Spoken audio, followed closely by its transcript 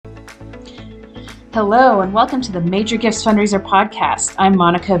Hello, and welcome to the Major Gifts Fundraiser podcast. I'm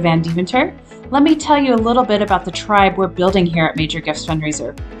Monica Van Deventer. Let me tell you a little bit about the tribe we're building here at Major Gifts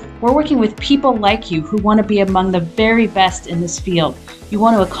Fundraiser. We're working with people like you who want to be among the very best in this field. You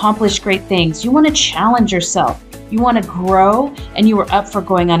want to accomplish great things. You want to challenge yourself. You want to grow, and you are up for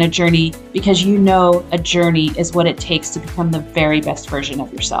going on a journey because you know a journey is what it takes to become the very best version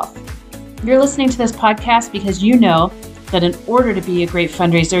of yourself. You're listening to this podcast because you know that in order to be a great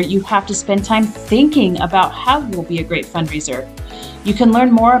fundraiser, you have to spend time thinking about how you'll be a great fundraiser. You can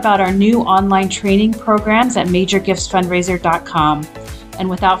learn more about our new online training programs at majorgiftsfundraiser.com. And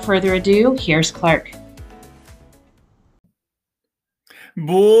without further ado, here's Clark.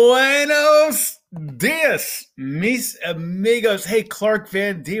 Buenos dias, mis amigos. Hey, Clark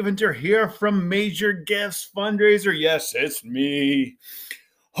Van Deventer here from Major Gifts Fundraiser. Yes, it's me.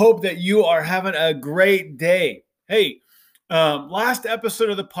 Hope that you are having a great day. Hey, last episode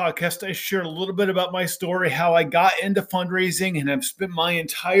of the podcast, I shared a little bit about my story, how I got into fundraising, and I've spent my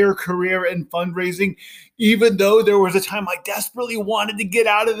entire career in fundraising, even though there was a time I desperately wanted to get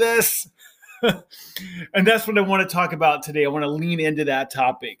out of this. And that's what I want to talk about today. I want to lean into that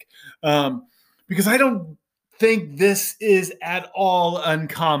topic because I don't think this is at all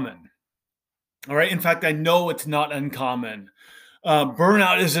uncommon. All right. In fact, I know it's not uncommon.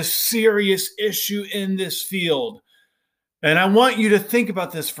 Burnout is a serious issue in this field. And I want you to think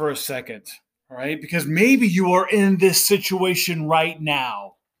about this for a second, all right? Because maybe you are in this situation right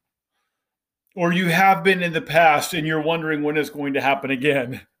now, or you have been in the past and you're wondering when it's going to happen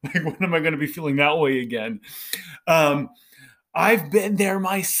again. Like, when am I going to be feeling that way again? I've been there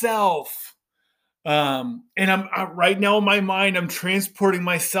myself. And I'm right now in my mind, I'm transporting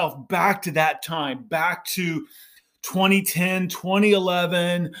myself back to that time, back to 2010,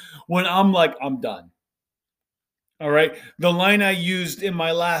 2011, when I'm like, I'm done. All right. The line I used in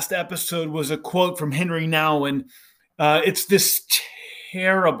my last episode was a quote from Henry Nouwen. It's this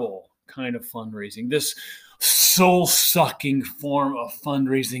terrible kind of fundraising, this soul-sucking form of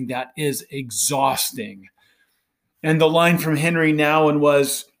fundraising that is exhausting. And the line from Henry Nouwen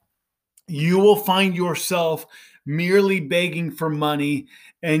was, "You will find yourself merely begging for money,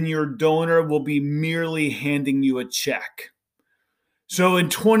 and your donor will be merely handing you a check." So in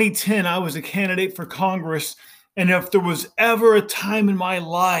 2010, I was a candidate for Congress. And if there was ever a time in my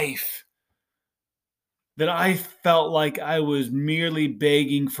life that I felt like I was merely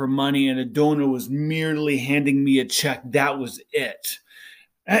begging for money and a donor was merely handing me a check, that was it.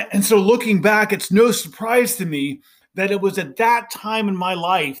 And so looking back, it's no surprise to me that it was at that time in my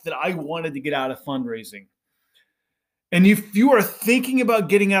life that I wanted to get out of fundraising. And if you are thinking about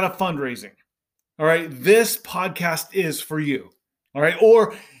getting out of fundraising, all right, this podcast is for you. All right.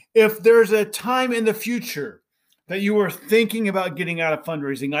 Or if there's a time in the future that you are thinking about getting out of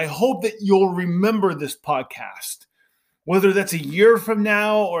fundraising, I hope that you'll remember this podcast. Whether that's a year from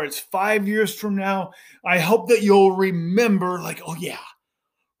now or it's 5 years from now, I hope that you'll remember, like, oh yeah,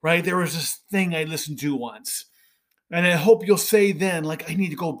 right? There was this thing I listened to once. And I hope you'll say then, like, I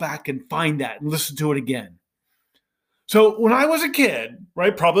need to go back and find that and listen to it again. So when I was a kid,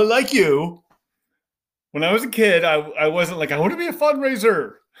 right, probably like you, when I was a kid, I wasn't like, I want to be a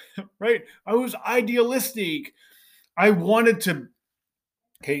fundraiser, right? I was idealistic. I wanted to,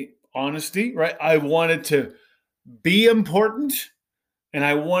 honesty, right? I wanted to be important and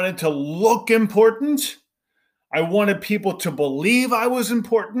I wanted to look important. I wanted people to believe I was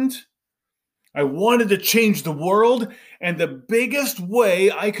important. I wanted to change the world. And the biggest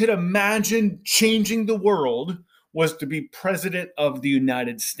way I could imagine changing the world was to be president of the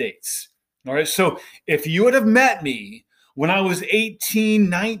United States. All right. So if you would have met me when I was 18,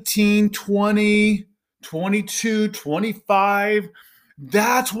 19, 20, 22, 25,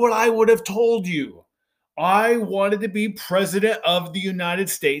 that's what I would have told you. I wanted to be president of the United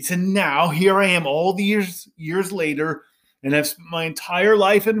States. And now here I am all these years later, and I've spent my entire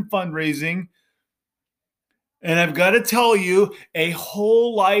life in fundraising. And I've got to tell you, a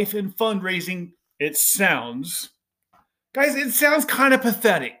whole life in fundraising, it sounds kind of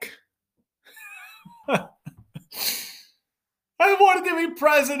pathetic. I wanted to be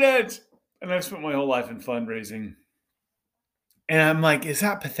president. And I've spent my whole life in fundraising. And I'm like, is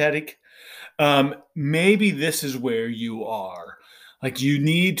that pathetic? Maybe this is where you are. Like, you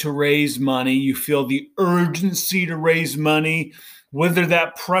need to raise money. You feel the urgency to raise money, whether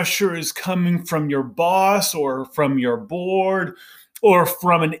that pressure is coming from your boss or from your board or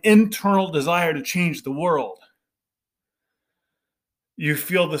from an internal desire to change the world. You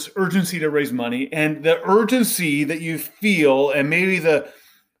feel this urgency to raise money, and the urgency that you feel, and maybe the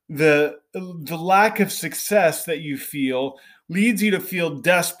lack of success that you feel, leads you to feel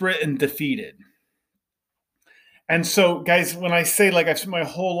desperate and defeated. And so, guys, when I say like I've spent my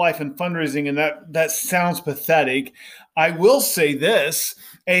whole life in fundraising and that sounds pathetic, I will say this: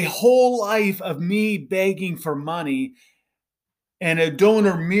 a whole life of me begging for money and a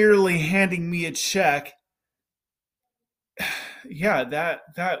donor merely handing me a check, yeah,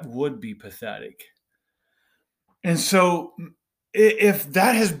 that would be pathetic. And so if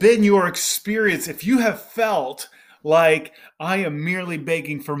that has been your experience, if you have felt like I am merely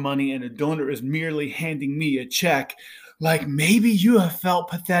begging for money and a donor is merely handing me a check, like maybe you have felt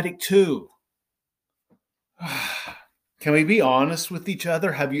pathetic too. Can we be honest with each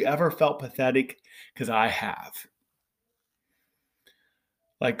other? Have you ever felt pathetic? Because I have.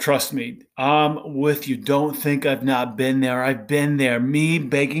 Like, trust me, I'm with you. Don't think I've not been there. I've been there. Me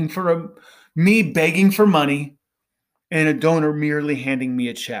begging for money and a donor merely handing me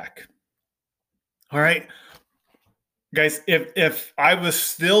a check. All right. Guys, if I was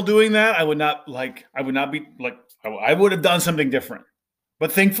still doing that, I would not be like, I would have done something different.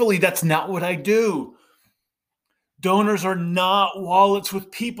 But thankfully, that's not what I do. Donors are not wallets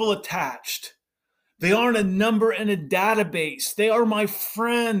with people attached. They aren't a number in a database. They are my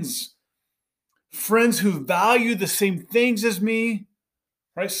friends. Friends who value the same things as me.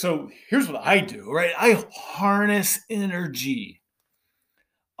 Right? So here's what I do, right? I harness energy.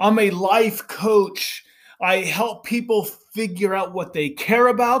 I'm a life coach. I help people figure out what they care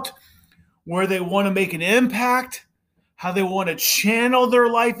about, where they want to make an impact, how they want to channel their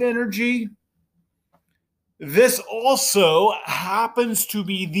life energy. This also happens to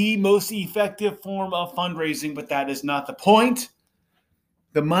be the most effective form of fundraising, but that is not the point.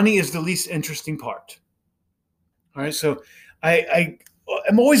 The money is the least interesting part. All right, so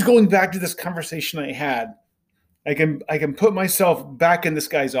I'm always going back to this conversation I had. I can put myself back in this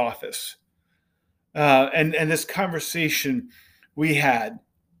guy's office, and this conversation we had,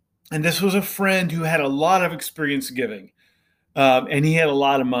 and this was a friend who had a lot of experience giving, and he had a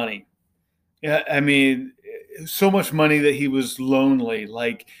lot of money. Yeah, I mean, so much money that he was lonely.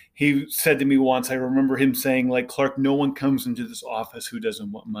 Like he said to me once, I remember him saying, like, Clark, no one comes into this office who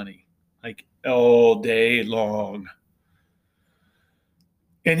doesn't want money, like all day long.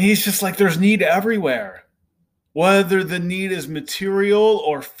 And he's just like, there's need everywhere. Whether the need is material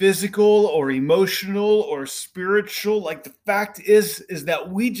or physical or emotional or spiritual, like the fact is that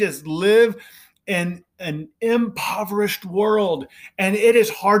we just live in an impoverished world and it is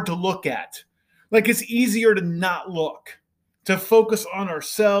hard to look at. Like it's easier to not look, to focus on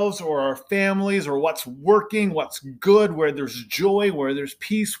ourselves or our families or what's working, what's good, where there's joy, where there's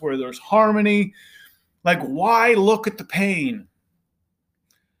peace, where there's harmony. Like why look at the pain?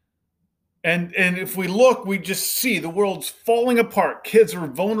 And if we look, we just see the world's falling apart. Kids are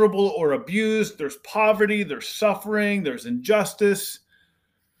vulnerable or abused. There's poverty, there's suffering, there's injustice.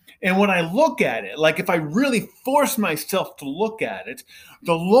 And when I look at it, like if I really force myself to look at it,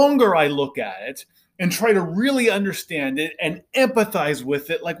 the longer I look at it and try to really understand it and empathize with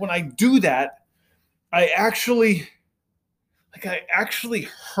it, like when I do that, I actually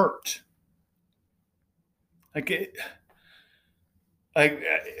hurt.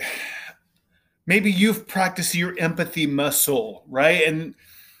 Maybe you've practiced your empathy muscle, right? And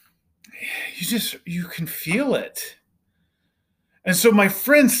you can feel it. And so my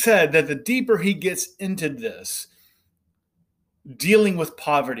friend said that the deeper he gets into this, dealing with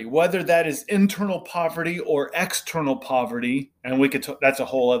poverty, whether that is internal poverty or external poverty, and that's a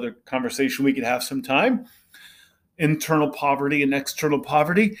whole other conversation we could have sometime, internal poverty and external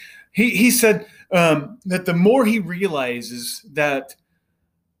poverty. He said that the more he realizes that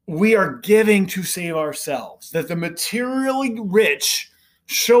we are giving to save ourselves, that the materially rich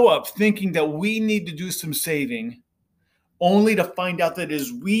show up thinking that we need to do some saving, only to find out that it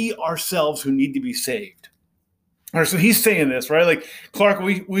is we ourselves who need to be saved. All right, so he's saying this, right? Like, Clark,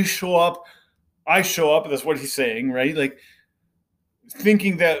 we show up, I show up, that's what he's saying, right? Like,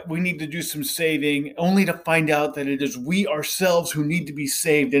 thinking that we need to do some saving, only to find out that it is we ourselves who need to be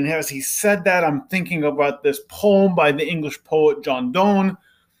saved. And as he said that, I'm thinking about this poem by the English poet John Donne.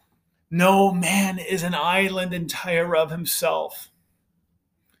 No man is an island entire of himself.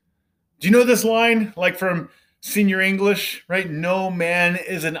 Do you know this line? Like from Senior English, right? No man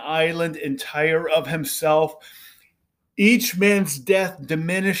is an island entire of himself. Each man's death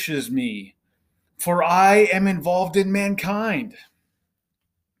diminishes me, for I am involved in mankind.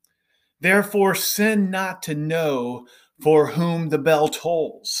 Therefore, sin not to know for whom the bell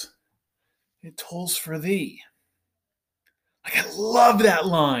tolls. It tolls for thee. Like, I love that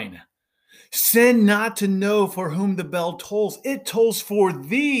line. Sin not to know for whom the bell tolls. It tolls for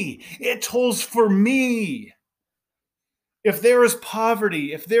thee. It tolls for me. If there is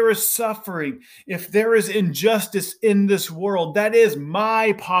poverty, if there is suffering, if there is injustice in this world, that is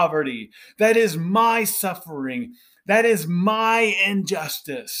my poverty. That is my suffering. That is my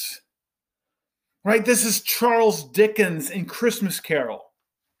injustice. Right? This is Charles Dickens in Christmas Carol.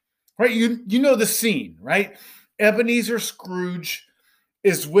 Right? You know the scene, right? Ebenezer Scrooge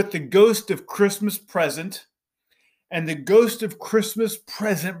is with the ghost of Christmas Present, and the ghost of Christmas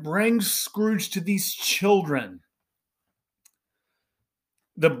Present brings Scrooge to these children.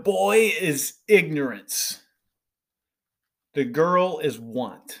 The boy is ignorance. The girl is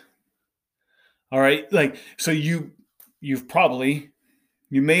want. All right, so you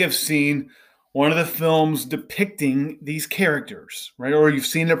may have seen one of the films depicting these characters, right? Or you've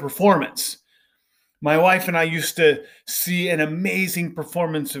seen a performance. My wife and I used to see an amazing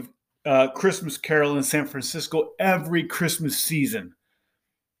performance of Christmas Carol in San Francisco every Christmas season.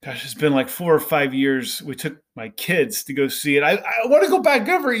 Gosh, it's been like 4 or 5 years. We took my kids to go see it. I want to go back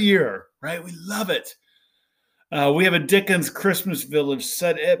every year, right? We love it. We have a Dickens Christmas village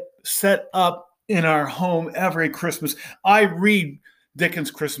set up in our home every Christmas. I read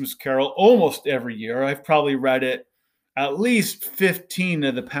Dickens Christmas Carol almost every year. I've probably read it at least 15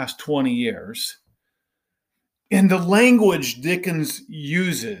 of the past 20 years. And the language Dickens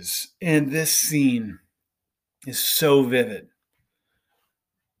uses in this scene is so vivid.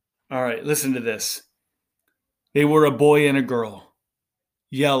 All right, listen to this. They were a boy and a girl,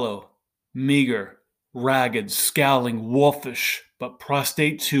 yellow, meager, ragged, scowling, wolfish, but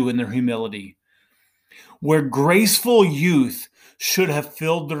prostrate too in their humility. Where graceful youth should have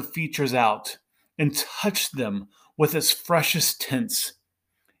filled their features out and touched them with its freshest tints,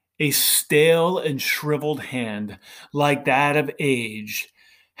 a stale and shriveled hand like that of age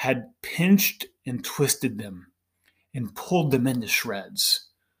had pinched and twisted them and pulled them into shreds.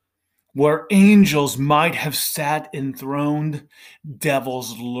 Where angels might have sat enthroned,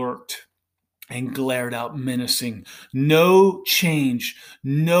 devils lurked and glared out menacing. No change,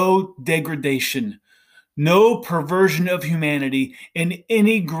 no degradation, no perversion of humanity in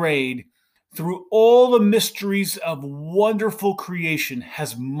any grade. Through all the mysteries of wonderful creation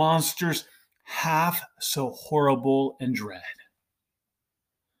has monsters half so horrible and dread.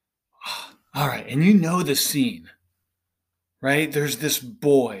 All right, and you know the scene, right? There's this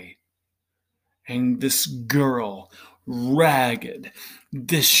boy and this girl, ragged,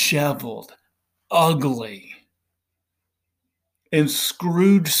 disheveled, ugly. And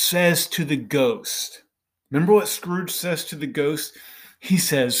Scrooge says to the ghost, remember what Scrooge says to the ghost? He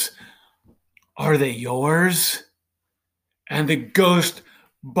says, "Are they yours?" And the ghost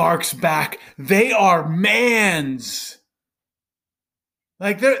barks back, "They are man's."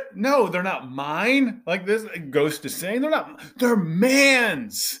 They're not mine. Like this ghost is saying, they're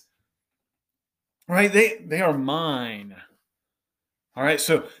man's. Right? They are mine. All right,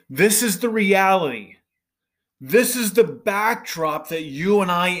 so this is the reality. This is the backdrop that you and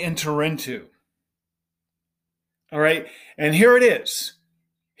I enter into. All right, and here it is.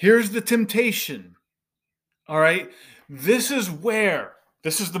 Here's the temptation. All right, this is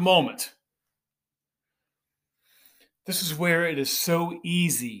the moment. This is where it is so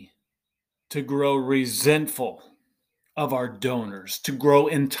easy to grow resentful of our donors, to grow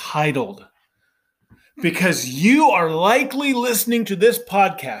entitled. Because you are likely listening to this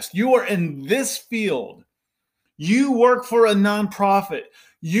podcast. You are in this field. You work for a nonprofit.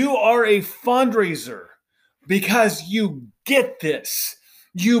 You are a fundraiser because you get this.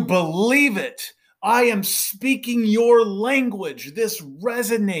 You believe it. I am speaking your language. This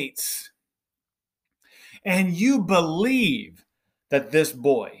resonates. And you believe that this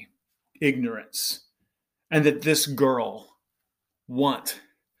boy, ignorance, and that this girl, want,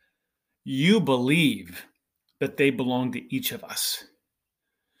 you believe that they belong to each of us.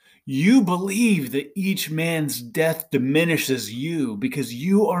 You believe that each man's death diminishes you because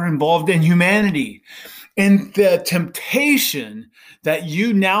you are involved in humanity. And the temptation that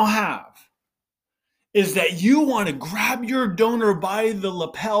you now have is that you want to grab your donor by the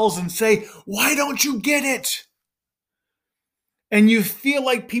lapels and say, "Why don't you get it?" And you feel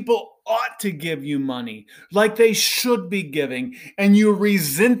like people ought to give you money, like they should be giving, and you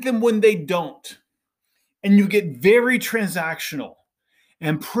resent them when they don't. And you get very transactional.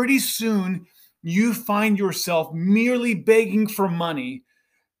 And pretty soon, you find yourself merely begging for money,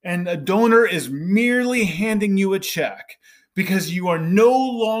 and a donor is merely handing you a check because you are no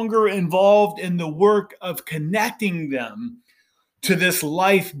longer involved in the work of connecting them to this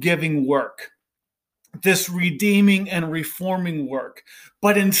life-giving work, this redeeming and reforming work.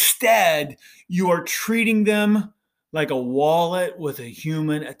 But instead, you are treating them like a wallet with a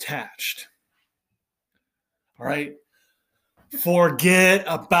human attached. All right? Forget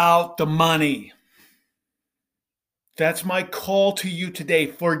about the money. That's my call to you today.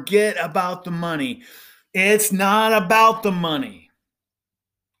 Forget about the money. It's not about the money.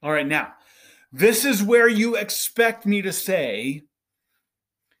 All right, now, this is where you expect me to say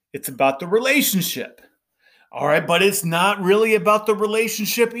it's about the relationship. All right, but it's not really about the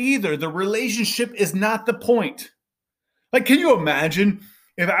relationship either. The relationship is not the point. Like, can you imagine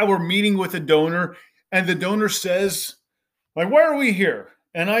if I were meeting with a donor and the donor says, like, why are we here?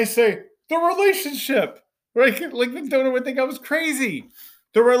 And I say, the relationship, right? Like the donor would think I was crazy.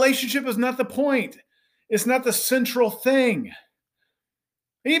 The relationship is not the point. It's not the central thing.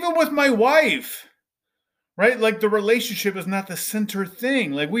 Even with my wife, right? Like the relationship is not the center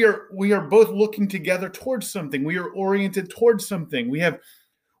thing. Like we are both looking together towards something. We are oriented towards something. We have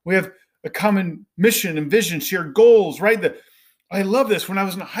a common mission and vision, shared goals, right? I love this. When I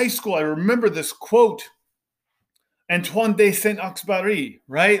was in high school, I remember this quote, Antoine de Saint-Exupéry,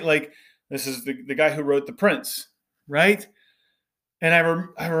 right? Like this is the guy who wrote The Prince, right? And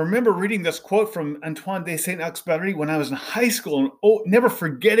I remember reading this quote from Antoine de Saint-Exupéry when I was in high school, and never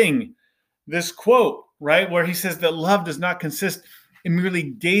forgetting this quote, right? Where he says that love does not consist in merely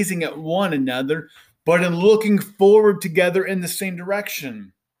gazing at one another, but in looking forward together in the same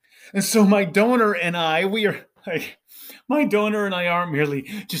direction. And so my donor and I aren't merely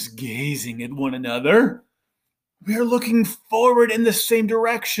just gazing at one another. We are looking forward in the same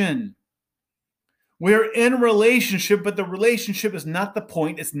direction. We are in a relationship, but the relationship is not the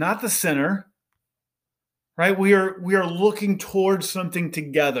point. It's not the center, right? We are looking towards something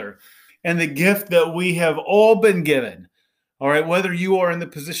together. And the gift that we have all been given, all right, whether you are in the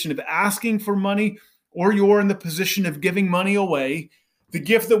position of asking for money or you are in the position of giving money away, the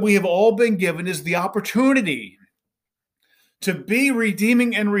gift that we have all been given is the opportunity to be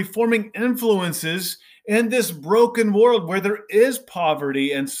redeeming and reforming influences in this broken world where there is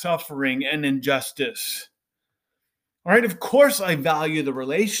poverty and suffering and injustice. All right, of course I value the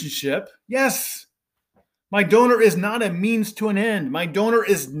relationship. Yes, my donor is not a means to an end. My donor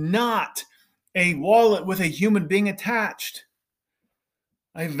is not a wallet with a human being attached.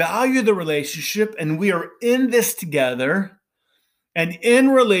 I value the relationship, and we are in this together. And in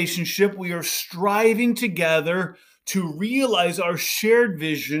relationship, we are striving together to realize our shared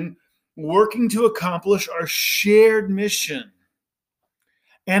vision, working to accomplish our shared mission.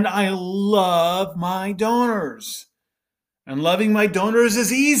 And I love my donors. And loving my donors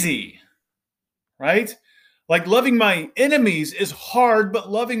is easy, right? Like loving my enemies is hard, but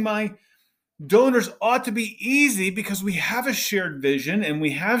loving my donors ought to be easy because we have a shared vision and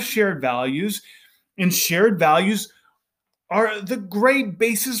we have shared values, and shared values are the great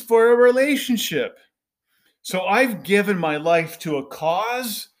basis for a relationship. So I've given my life to a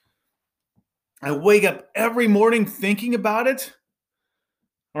cause. I wake up every morning thinking about it.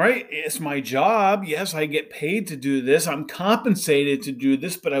 All right, it's my job. Yes, I get paid to do this. I'm compensated to do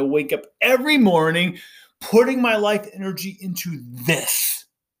this, but I wake up every morning putting my life energy into this.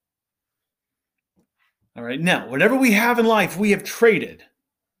 All right, now, whatever we have in life, we have traded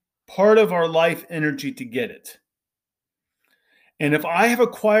part of our life energy to get it. And if I have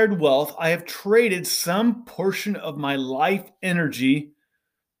acquired wealth, I have traded some portion of my life energy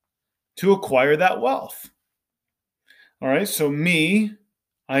to acquire that wealth. All right, so me,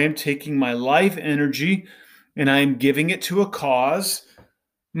 I am taking my life energy and I am giving it to a cause.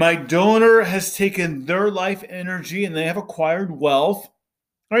 My donor has taken their life energy and they have acquired wealth.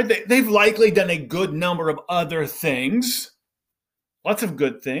 All right, they've likely done a good number of other things, lots of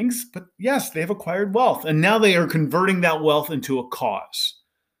good things, but yes, they've acquired wealth. And now they are converting that wealth into a cause.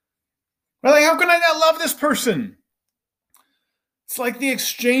 Well, like, how can I not love this person? It's like the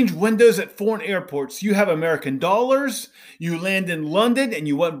exchange windows at foreign airports. You have American dollars, you land in London and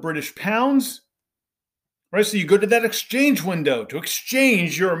you want British pounds. Right, so you go to that exchange window to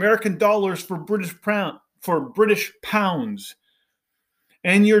exchange your American dollars for British pounds.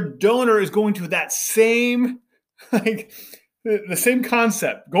 And your donor is going to that same, like the same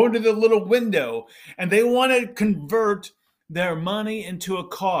concept, going to the little window, and they want to convert their money into a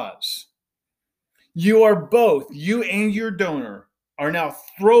cause. You are both, you and your donor, are now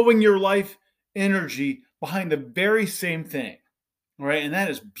throwing your life energy behind the very same thing. Right, and that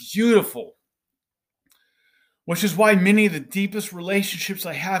is beautiful. Which is why many of the deepest relationships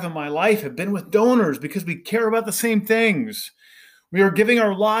I have in my life have been with donors, because we care about the same things. We are giving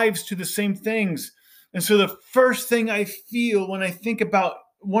our lives to the same things. And so the first thing I feel when I think about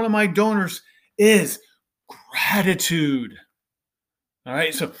one of my donors is gratitude. All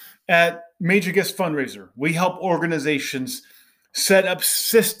right, so at Major Gifts Fundraiser, we help organizations set up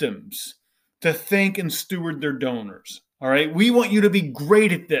systems to thank and steward their donors. All right. We want you to be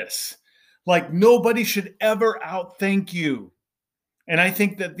great at this. Like nobody should ever outthank you. And I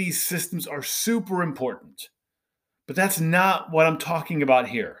think that these systems are super important. But that's not what I'm talking about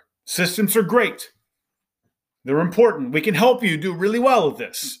here. Systems are great. They're important. We can help you do really well with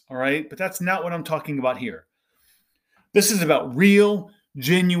this. All right. But that's not what I'm talking about here. This is about real,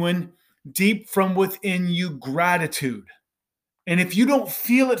 genuine, deep from within you gratitude. And if you don't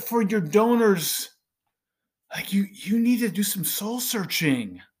feel it for your donors, like you need to do some soul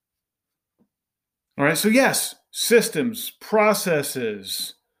searching. All right. So yes, systems,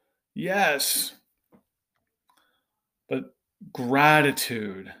 processes. Yes. But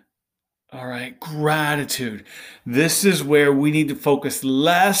gratitude. All right. Gratitude. This is where we need to focus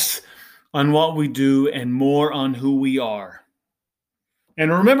less on what we do and more on who we are.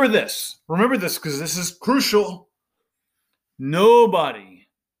 And remember this because this is crucial. Nobody,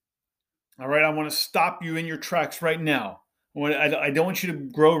 all right, I want to stop you in your tracks right now. I don't want you to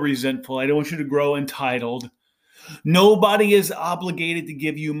grow resentful. I don't want you to grow entitled. Nobody is obligated to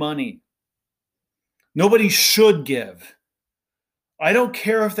give you money. Nobody should give. I don't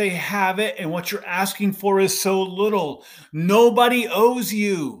care if they have it and what you're asking for is so little. Nobody owes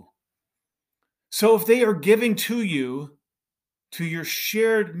you. So if they are giving to you, to your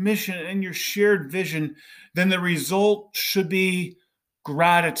shared mission and your shared vision, then the result should be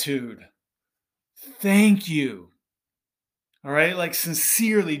gratitude. Thank you. All right, like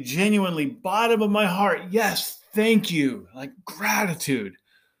sincerely, genuinely, bottom of my heart, yes, thank you, like gratitude.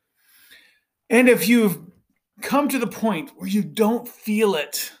 And if you've come to the point where you don't feel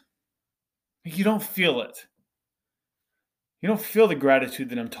it, you don't feel the gratitude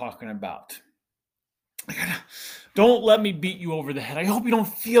that I'm talking about. Don't let me beat you over the head. I hope you don't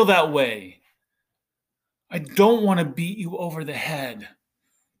feel that way. I don't want to beat you over the head.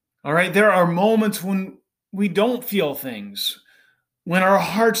 All right. There are moments when we don't feel things, when our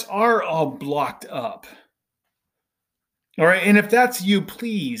hearts are all blocked up. All right. And if that's you,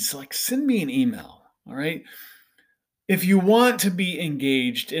 please send me an email. All right. If you want to be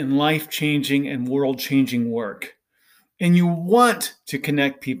engaged in life-changing and world-changing work, and you want to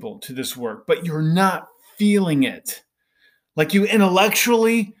connect people to this work, but you're not feeling it. Like you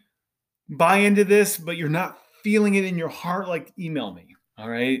intellectually buy into this, but you're not feeling it in your heart, email me. All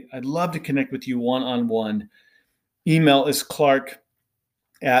right. I'd love to connect with you one-on-one. Email is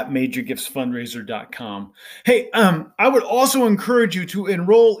clark@majorgiftsfundraiser.com. Hey, I would also encourage you to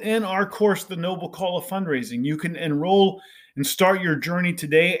enroll in our course, The Noble Call of Fundraising. You can enroll and start your journey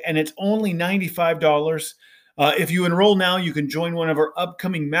today, and it's only $95. If you enroll now, you can join one of our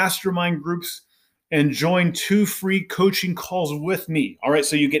upcoming mastermind groups and join 2 free coaching calls with me. All right,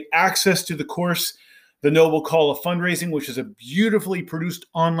 so you get access to the course, The Noble Call of Fundraising, which is a beautifully produced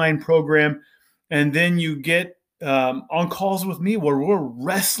online program. And then you get on calls with me where we're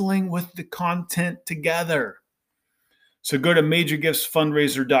wrestling with the content together. So go to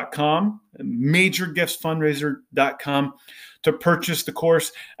majorgiftsfundraiser.com, majorgiftsfundraiser.com to purchase the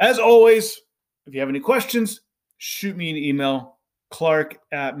course. As always, if you have any questions, shoot me an email,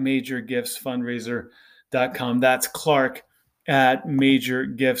 clark@majorgiftsfundraiser.com. That's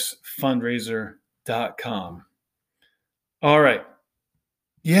clark@majorgiftsfundraiser.com. All right.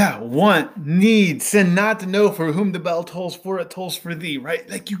 Yeah, want, need, sin, not to know for whom the bell tolls for, it tolls for thee, right?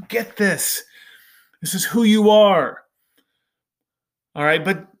 You get this. This is who you are. All right,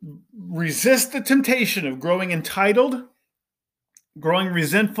 but resist the temptation of growing entitled, growing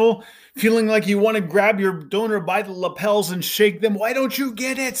resentful, feeling like you want to grab your donor by the lapels and shake them. Why don't you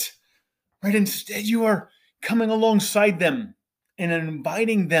get it? Right? Instead, you are coming alongside them and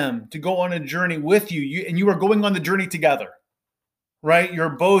inviting them to go on a journey with you. And you are going on the journey together, right? You're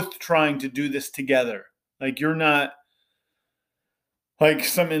both trying to do this together. You're not like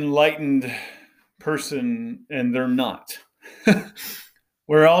some enlightened person and they're not.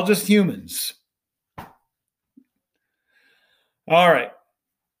 We're all just humans. All right.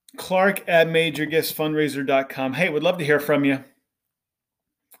 Clark@majorgiftsfundraiser.com. Hey, would love to hear from you.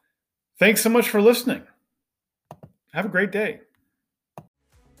 Thanks so much for listening. Have a great day.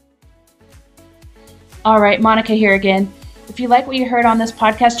 All right, Monica here again. If you like what you heard on this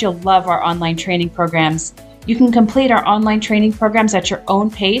podcast, you'll love our online training programs. You can complete our online training programs at your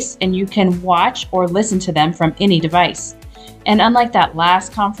own pace, and you can watch or listen to them from any device. And unlike that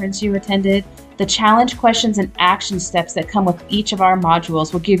last conference you attended, the challenge questions and action steps that come with each of our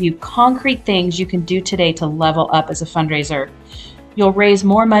modules will give you concrete things you can do today to level up as a fundraiser. You'll raise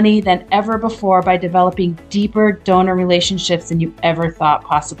more money than ever before by developing deeper donor relationships than you ever thought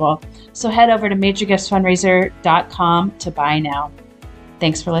possible. So head over to majorgiftsfundraiser.com to buy now.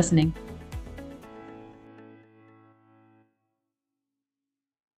 Thanks for listening.